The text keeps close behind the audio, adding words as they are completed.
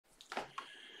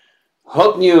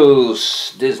Hot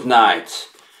news this night.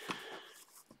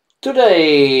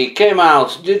 Today came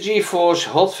out the GeForce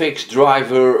Hotfix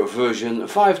driver version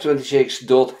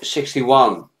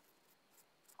 526.61.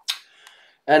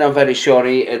 And I'm very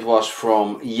sorry, it was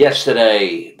from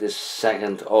yesterday, the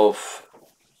 2nd of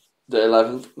the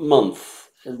 11th month,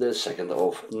 and the 2nd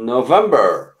of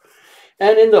November.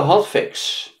 And in the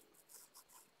hotfix,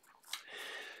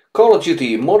 Call of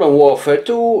Duty Modern Warfare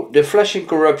 2, the flashing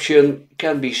corruption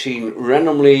can be seen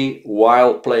randomly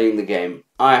while playing the game.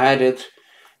 I had it,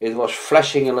 it was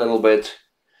flashing a little bit,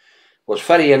 was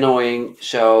very annoying,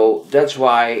 so that's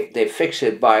why they fixed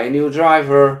it by a new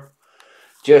driver.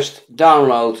 Just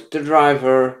download the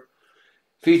driver,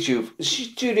 VTube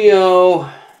Studio,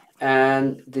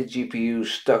 and the GPU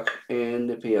stuck in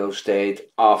the PO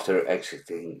state after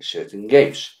exiting certain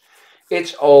games.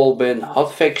 It's all been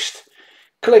hotfixed.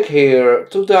 Click here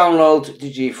to download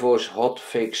the GeForce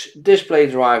Hotfix display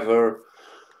driver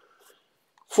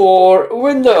for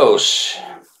Windows.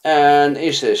 And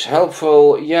is this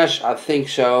helpful? Yes, I think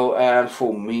so. And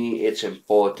for me it's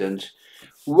important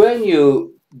when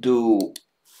you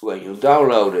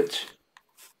download it,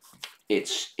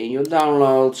 it's in your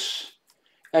downloads,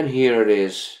 and here it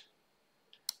is,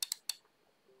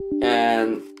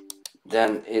 and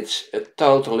then it's a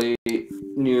totally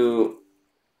new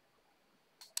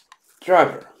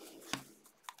driver.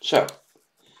 So,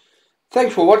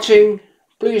 thanks for watching.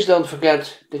 Please don't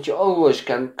forget that you always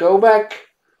can go back.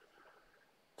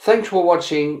 Thanks for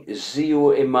watching. See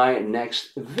you in my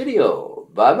next video.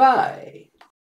 Bye bye.